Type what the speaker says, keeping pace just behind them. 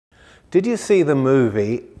Did you see the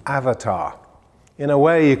movie Avatar? In a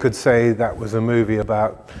way, you could say that was a movie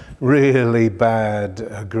about really bad,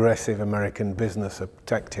 aggressive American business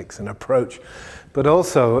tactics and approach. But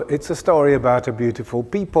also, it's a story about a beautiful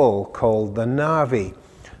people called the Navi.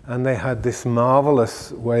 And they had this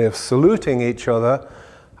marvelous way of saluting each other.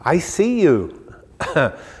 I see you.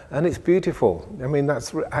 And it's beautiful. I mean,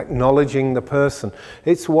 that's acknowledging the person.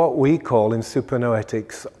 It's what we call in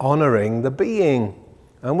supernoetics honoring the being.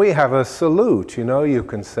 And we have a salute, you know, you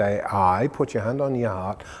can say, I, put your hand on your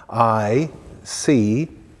heart, I see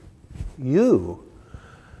you.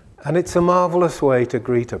 And it's a marvelous way to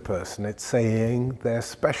greet a person. It's saying they're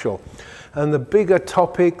special. And the bigger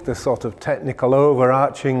topic, the sort of technical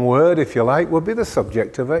overarching word, if you like, would be the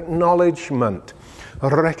subject of acknowledgement.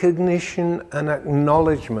 Recognition and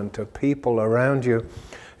acknowledgement of people around you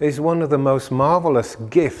is one of the most marvelous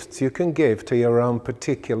gifts you can give to your own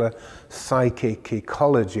particular psychic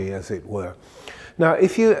ecology, as it were. Now,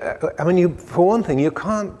 if you, for one thing, you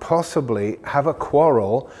can't possibly have a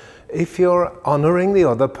quarrel if you're honoring the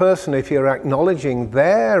other person, if you're acknowledging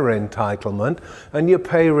their entitlement and you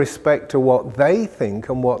pay respect to what they think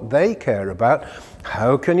and what they care about.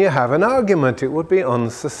 How can you have an argument? It would be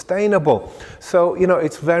unsustainable. So, you know,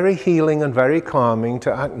 it's very healing and very calming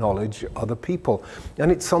to acknowledge other people. And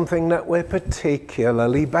it's something that we're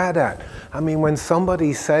particularly bad at. I mean, when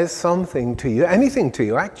somebody says something to you, anything to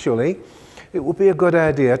you actually, it would be a good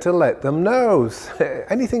idea to let them know.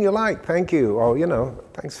 Anything you like, thank you. Or, you know,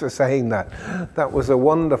 thanks for saying that. That was a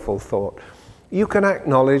wonderful thought. You can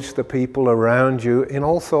acknowledge the people around you in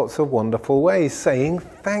all sorts of wonderful ways, saying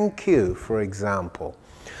thank you, for example.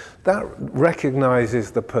 That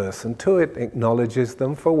recognizes the person too. It acknowledges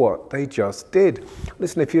them for what they just did.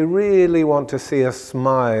 Listen, if you really want to see a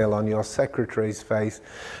smile on your secretary's face,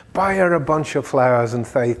 buy her a bunch of flowers and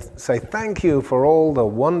say thank you for all the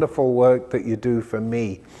wonderful work that you do for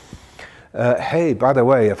me. Hey, by the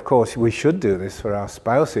way, of course, we should do this for our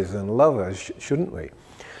spouses and lovers, shouldn't we?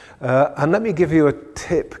 And let me give you a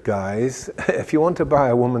tip, guys. If you want to buy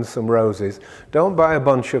a woman some roses, don't buy a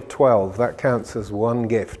bunch of 12. That counts as one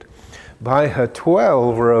gift. Buy her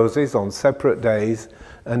 12 roses on separate days,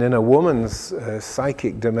 and in a woman's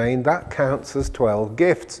psychic domain, that counts as 12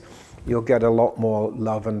 gifts. You'll get a lot more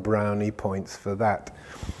love and brownie points for that.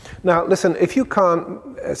 Now, listen, if you can't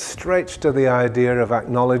stretch to the idea of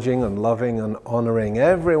acknowledging and loving and honoring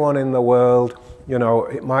everyone in the world, you know,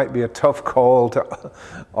 it might be a tough call to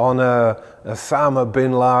honor Osama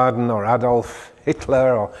bin Laden or Adolf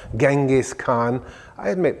Hitler or Genghis Khan. I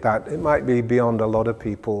admit that it might be beyond a lot of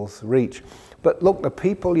people's reach. But look, the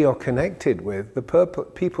people you're connected with, the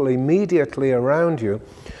people immediately around you,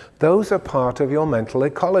 those are part of your mental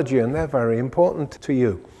ecology and they're very important to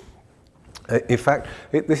you. In fact,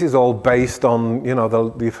 this is all based on, you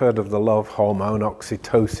know, you've heard of the love hormone,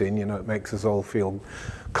 oxytocin, you know, it makes us all feel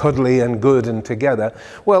cuddly and good and together.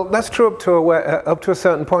 Well, that's true up to a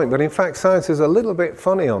certain point, but in fact science is a little bit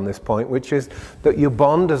funny on this point, which is that you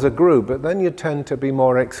bond as a group, but then you tend to be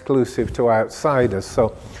more exclusive to outsiders.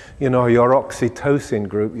 So, you know, your oxytocin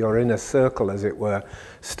group, your inner circle as it were,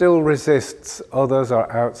 still resists others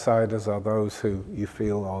or outsiders or those who you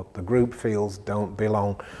feel or the group feels don't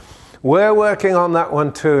belong. We're working on that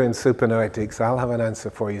one too in supernoetics. I'll have an answer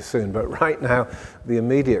for you soon. But right now, the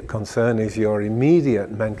immediate concern is your immediate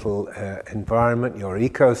mental environment, your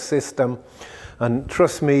ecosystem. And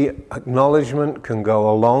trust me, acknowledgement can go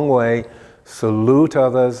a long way. Salute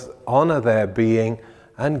others, honor their being,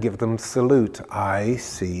 and give them salute. I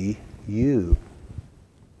see you.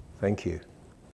 Thank you.